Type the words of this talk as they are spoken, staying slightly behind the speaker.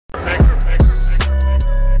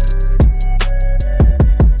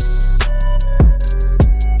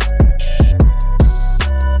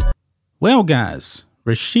Well, guys,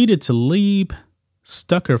 Rashida Tlaib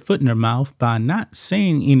stuck her foot in her mouth by not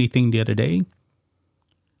saying anything the other day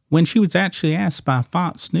when she was actually asked by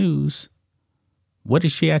Fox News, what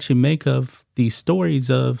did she actually make of these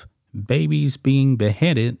stories of babies being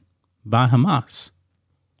beheaded by Hamas?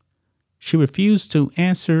 She refused to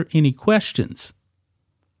answer any questions.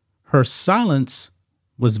 Her silence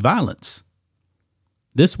was violence.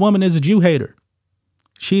 This woman is a Jew hater.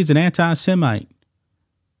 She's an anti-Semite.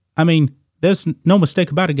 I mean, there's no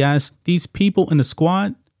mistake about it, guys. These people in the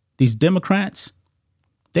squad, these Democrats,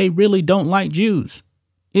 they really don't like Jews.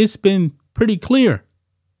 It's been pretty clear.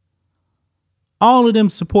 All of them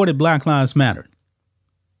supported Black Lives Matter.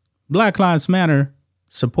 Black Lives Matter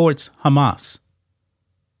supports Hamas.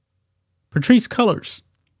 Patrisse Cullors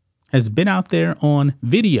has been out there on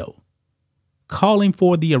video calling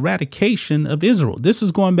for the eradication of Israel. This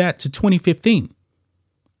is going back to 2015.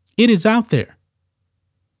 It is out there.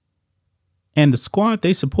 And the squad,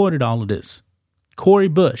 they supported all of this. Cori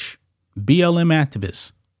Bush, BLM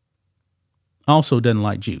activist, also doesn't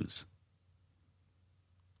like Jews.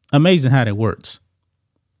 Amazing how that works.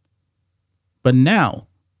 But now,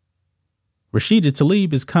 Rashida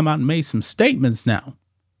Tlaib has come out and made some statements now,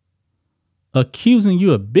 accusing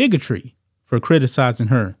you of bigotry for criticizing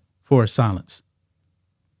her for her silence.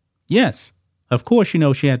 Yes, of course, you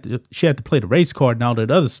know she had to play the race card and all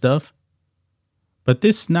that other stuff. But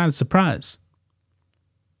this is not a surprise.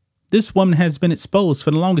 This woman has been exposed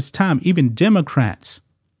for the longest time. Even Democrats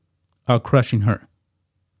are crushing her.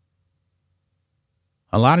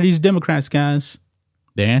 A lot of these Democrats, guys,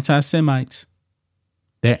 they're anti-Semites.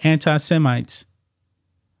 They're anti-Semites.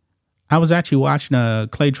 I was actually watching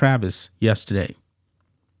Clay Travis yesterday,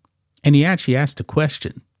 and he actually asked a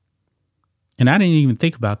question. And I didn't even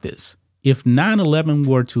think about this. If 9/11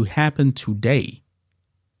 were to happen today,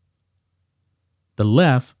 the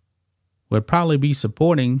left would probably be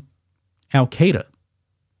supporting HATER.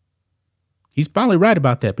 He's probably right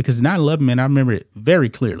about that because 9/11, man, I remember it very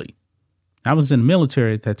clearly. I was in the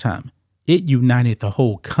military at that time. It united the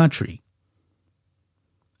whole country.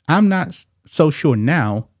 I'm not so sure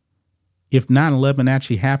now if 9/11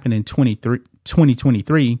 actually happened in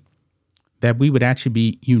 2023 that we would actually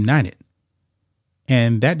be united.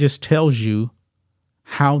 And that just tells you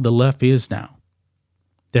how the left is now.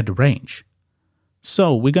 They're deranged.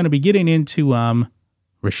 So we're going to be getting into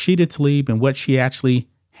Rashida Tlaib and what she actually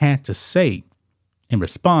had to say in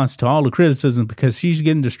response to all the criticism because she's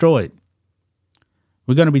getting destroyed.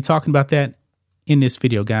 We're going to be talking about that in this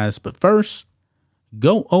video, guys. But first,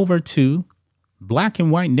 go over to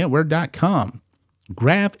blackandwhitenetwork.com.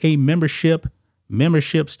 Grab a membership.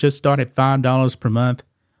 Memberships just start at $5 per month.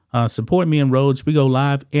 Support me and Rhodes. We go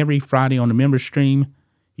live every Friday on the member stream.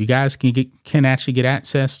 You guys can actually get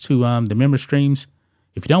access to the member streams.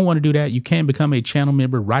 If you don't want to do that, you can become a channel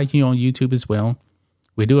member right here on YouTube as well.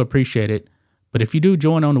 We do appreciate it. But if you do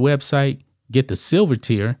join on the website, get the silver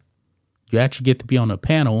tier, you actually get to be on a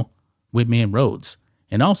panel with me and Rhodes.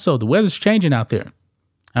 And also, the weather's changing out there.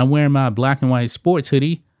 I'm wearing my black and white sports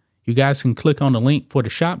hoodie. You guys can click on the link for the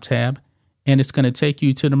shop tab, and it's going to take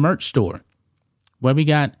you to the merch store where we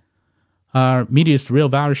got our Media's the Real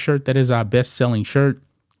Virus shirt. That is our best-selling shirt.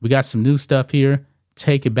 We got some new stuff here.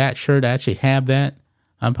 Take It Back shirt. I actually have that.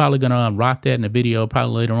 I'm probably going to rock that in a video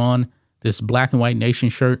probably later on. This Black and White Nation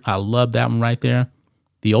shirt. I love that one right there.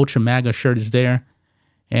 The Ultra MAGA shirt is there.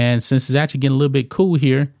 And since it's actually getting a little bit cool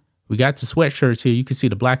here, we got the sweatshirts here. You can see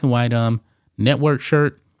the Black and White network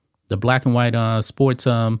shirt, the Black and White sports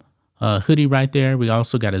hoodie right there. We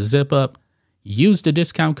also got a zip up. Use the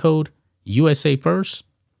discount code USA First.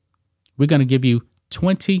 We're going to give you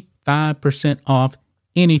 25% off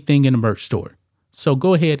anything in the merch store. So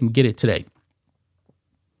go ahead and get it today.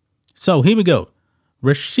 So here we go.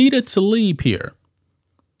 Rashida Tlaib here.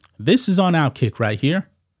 This is on Outkick right here.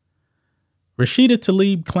 Rashida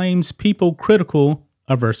Tlaib claims people critical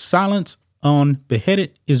of her silence on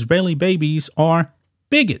beheaded Israeli babies are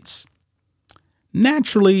bigots.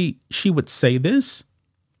 Naturally, she would say this.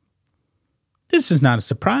 This is not a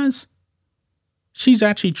surprise. She's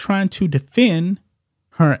actually trying to defend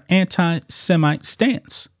her anti-Semite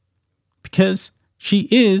stance because she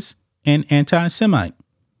is an anti-Semite.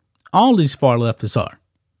 All these far leftists are.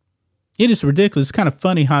 It is ridiculous. It's kind of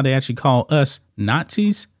funny how they actually call us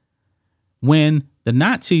Nazis when the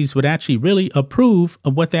Nazis would actually really approve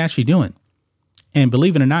of what they're actually doing. And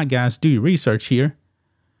believe it or not, guys, do your research here.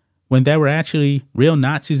 When there were actually real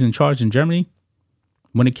Nazis in charge in Germany,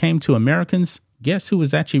 when it came to Americans, guess who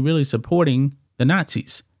was actually really supporting the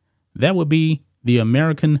Nazis? That would be the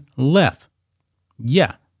American left.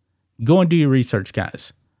 Yeah, go and do your research,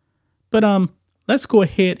 guys. But let's go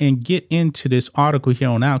ahead and get into this article here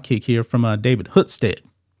on Outkick here from David Hoodstead.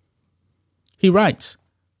 He writes,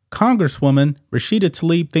 Congresswoman Rashida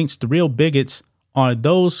Tlaib thinks the real bigots are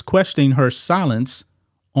those questioning her silence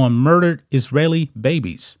on murdered Israeli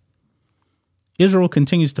babies. Israel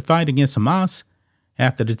continues to fight against Hamas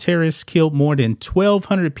after the terrorists killed more than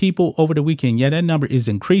 1,200 people over the weekend. Yeah, that number is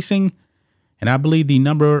increasing. And I believe the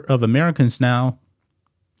number of Americans now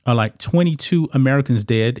are like 22 Americans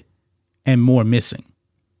dead and more missing.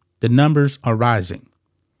 The numbers are rising.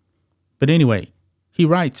 But anyway, he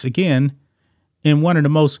writes again, in one of the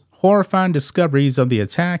most horrifying discoveries of the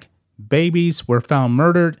attack, babies were found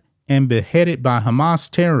murdered and beheaded by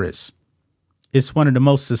Hamas terrorists. It's one of the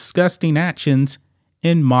most disgusting actions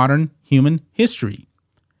in modern human history.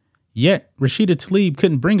 Yet, Rashida Tlaib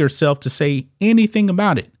couldn't bring herself to say anything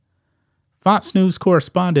about it. Fox News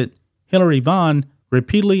correspondent Hillary Vaughn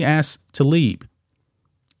repeatedly asked Tlaib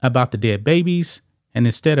about the dead babies, and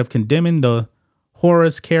instead of condemning the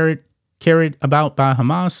horrors carried about by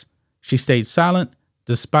Hamas, she stayed silent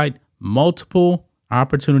despite multiple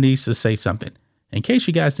opportunities to say something. In case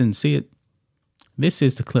you guys didn't see it, this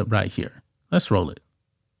is the clip right here. Let's roll it.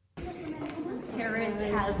 Terrorists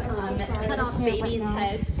have cut off babies'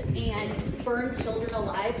 heads and burned children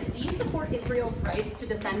alive. Do you support Israel's rights to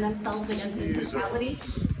defend themselves against this brutality?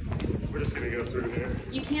 We're just going to go through here.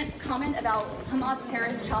 You can't comment about Hamas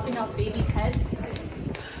terrorists chopping off babies' heads?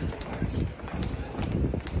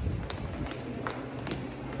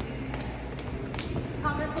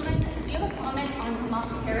 Congresswoman, do you have a comment on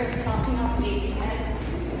Hamas terrorists chopping off babies' heads?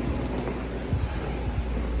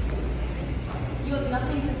 You have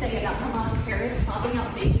nothing to say about Hamas terrorists chopping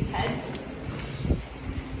off babies' heads?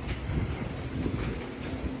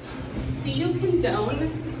 Do you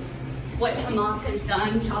condone what Hamas has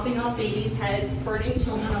done, chopping off babies' heads, burning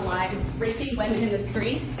children alive, raping women in the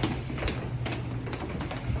street?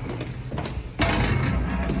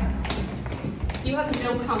 You have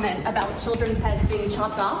no comment about children's heads being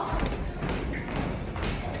chopped off?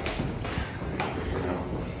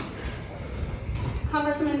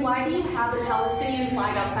 Congressman, why do you have a Palestinian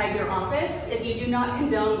flag outside your office if you do not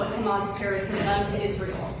condone what Hamas terrorists have done to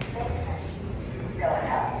Israel?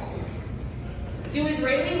 Do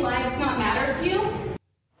Israeli lives not matter to you?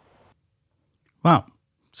 Wow.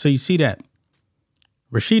 So you see that.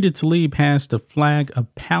 Rashida Tlaib has the flag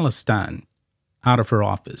of Palestine out of her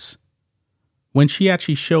office, when she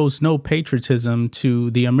actually shows no patriotism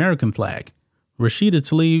to the American flag. Rashida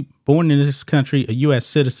Tlaib, born in this country, a U.S.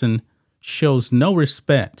 citizen, shows no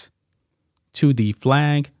respect to the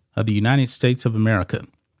flag of the United States of America,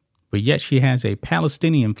 but yet she has a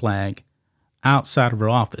Palestinian flag outside of her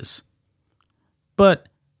office. But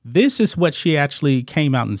this is what she actually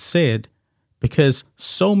came out and said, because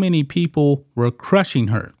so many people were crushing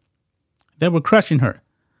her. They were crushing her.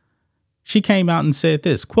 She came out and said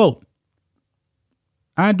this, quote,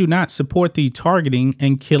 I do not support the targeting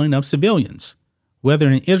and killing of civilians,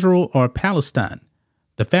 whether in Israel or Palestine.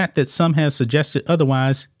 The fact that some have suggested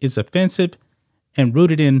otherwise is offensive and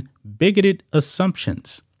rooted in bigoted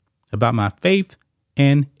assumptions about my faith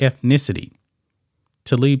and ethnicity,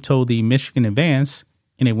 Tlaib told the Michigan Advance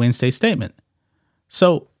in a Wednesday statement.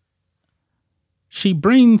 So she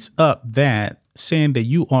brings up that, saying that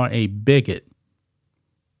you are a bigot,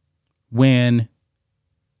 when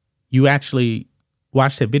you actually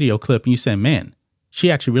watch that video clip and you say, man, she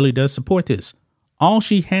actually really does support this. All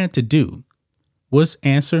she had to do was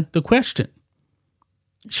answer the question.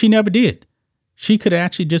 She never did. She could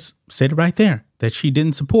actually just said it right there, that she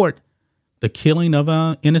didn't support the killing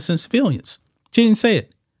of innocent civilians. She didn't say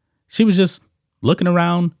it. She was just looking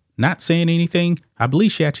around, not saying anything. I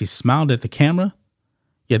believe she actually smiled at the camera.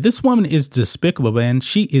 Yeah, this woman is despicable, man.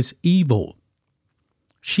 She is evil.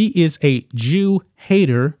 She is a Jew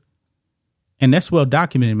hater. And that's well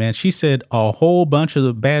documented, man. She said a whole bunch of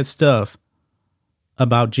the bad stuff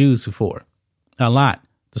about Jews before. A lot.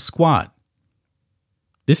 The Squad.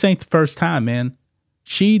 This ain't the first time, man.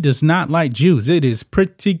 She does not like Jews. It is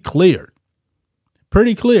pretty clear.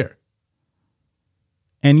 Pretty clear.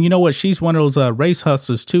 And you know what? She's one of those race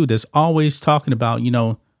hustlers, too, that's always talking about,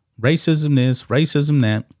 racism this, racism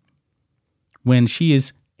that, when she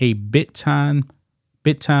is a bit-time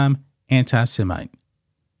anti-Semite.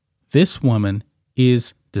 This woman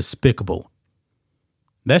is despicable.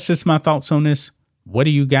 That's just my thoughts on this. What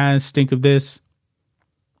do you guys think of this?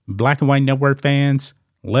 Black and White Network fans,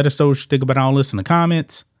 let us know what you think about all this in the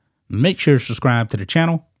comments. Make sure to subscribe to the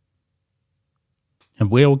channel,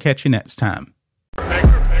 and we'll catch you next time.